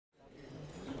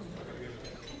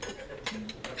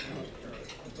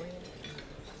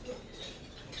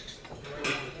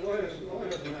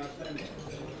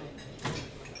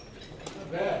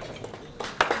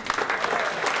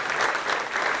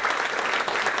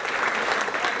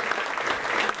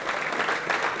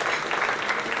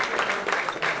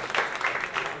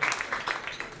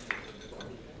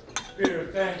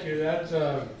thank you. That's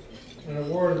an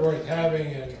award worth having,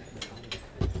 and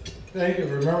thank you.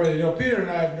 Remember, Peter and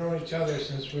I have known each other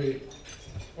since we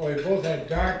both had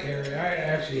dark hair. I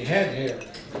actually had hair.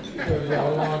 Shows you how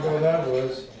long ago that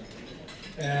was.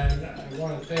 And I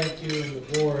want to thank you and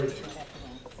the board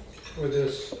for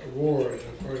this award.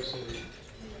 Of course,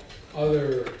 the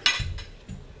other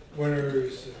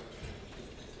winners,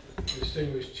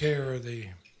 distinguished chair of the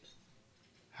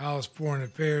House Foreign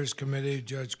Affairs Committee,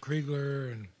 Judge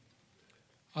Kriegler, and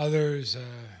others.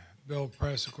 Bill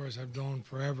Press, of course, I've known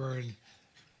forever,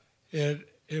 and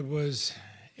it was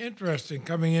interesting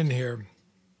coming in here,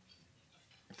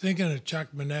 thinking of Chuck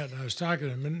Manatt, and I was talking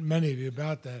to many of you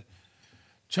about that.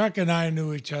 Chuck and I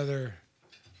knew each other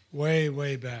way,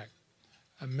 way back.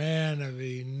 A man of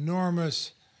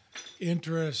enormous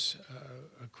interest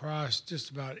across just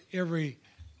about every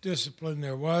discipline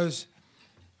there was.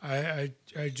 I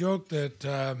joke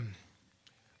that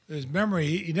his memory,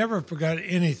 he never forgot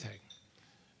anything.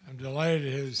 I'm delighted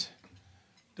his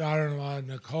daughter-in-law,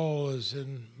 Nicole, is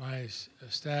in my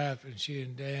staff, and she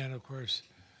and Dan, of course,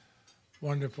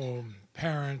 wonderful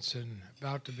parents and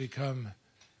about to become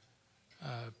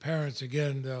parents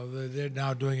again, though they're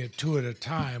now doing it 2 at a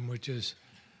time, which is,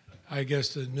 I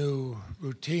guess, the new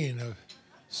routine of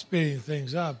speeding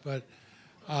things up. But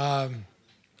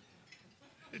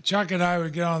Chuck and I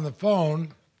would get on the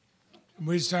phone, and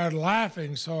we'd start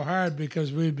laughing so hard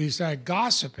because we'd start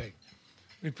gossiping.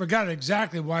 We forgot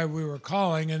exactly why we were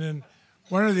calling, and then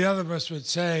one or the other of us would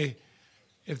say,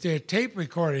 if they're tape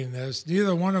recording this,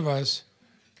 neither one of us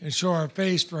can show our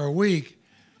face for a week,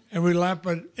 and we laugh,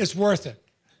 but it's worth it.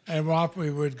 And off we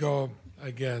would go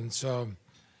again. So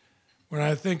when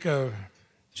I think of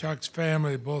Chuck's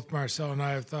family, both Marcel and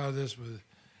I have thought of this with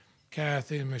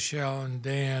Kathy and Michelle and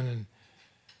Dan and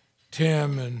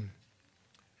Tim, and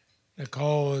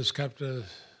Nicole has kept us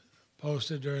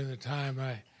posted during the time.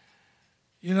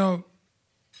 You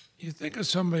think of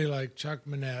somebody like Chuck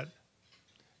Manatt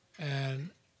and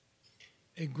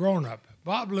a grown-up.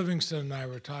 Bob Livingston and I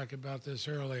were talking about this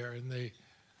earlier,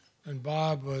 and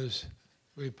Bob was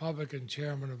Republican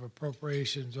chairman of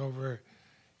appropriations over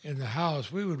in the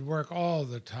House. We would work all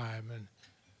the time, and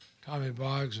Tommy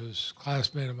Boggs was a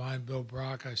classmate of mine, Bill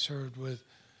Brock, I served with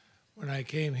when I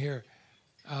came here.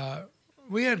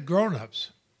 We had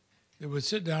grown-ups that would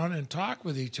sit down and talk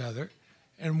with each other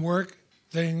and work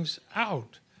things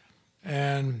out.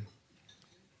 And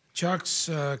Chuck's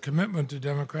commitment to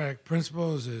democratic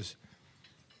principles, his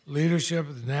leadership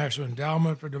of the National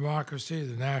Endowment for Democracy,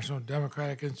 the National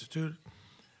Democratic Institute,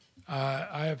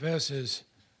 IFES, his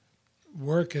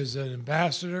work as an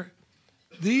ambassador,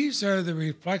 these are the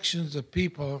reflections of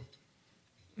people,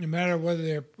 no matter whether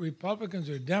they're Republicans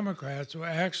or Democrats, who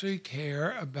actually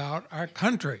care about our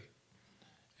country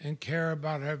and care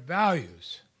about our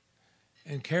values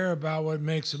and care about what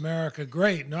makes America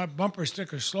great, not bumper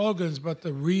sticker slogans, but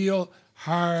the real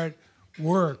hard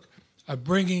work of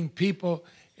bringing people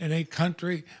in a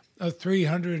country of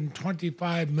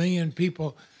 325 million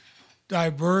people,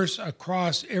 diverse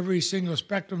across every single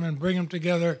spectrum, and bring them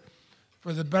together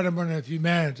for the betterment of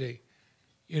humanity.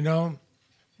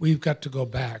 We've got to go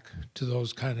back to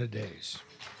those kind of days.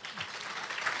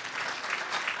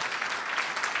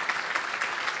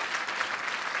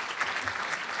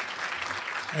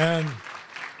 And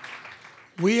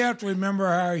we have to remember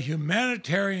our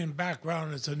humanitarian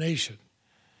background as a nation.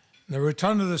 In the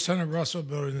rotunda of the Senate Russell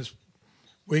Building this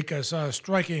week, I saw a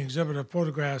striking exhibit of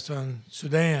photographs on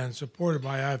Sudan supported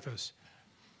by IFES.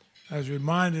 I was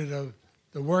reminded of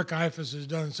the work IFES has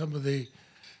done in some of the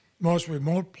most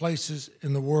remote places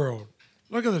in the world.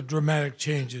 Look at the dramatic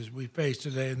changes we face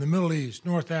today in the Middle East,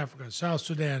 North Africa, South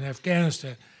Sudan,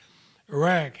 Afghanistan,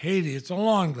 Iraq, Haiti. It's a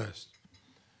long list.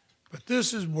 But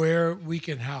this is where we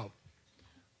can help.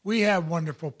 We have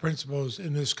wonderful principles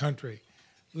in this country.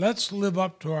 Let's live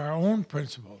up to our own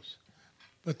principles,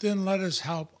 but then let us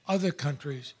help other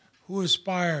countries who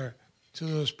aspire to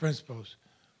those principles.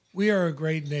 We are a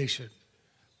great nation,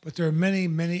 but there are many,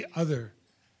 many other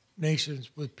nations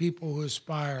with people who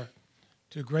aspire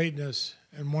to greatness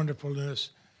and wonderfulness,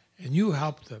 and you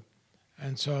help them.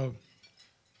 And so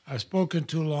I've spoken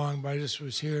too long, but I just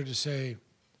was here to say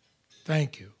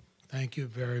thank you. Thank you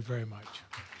very, very much.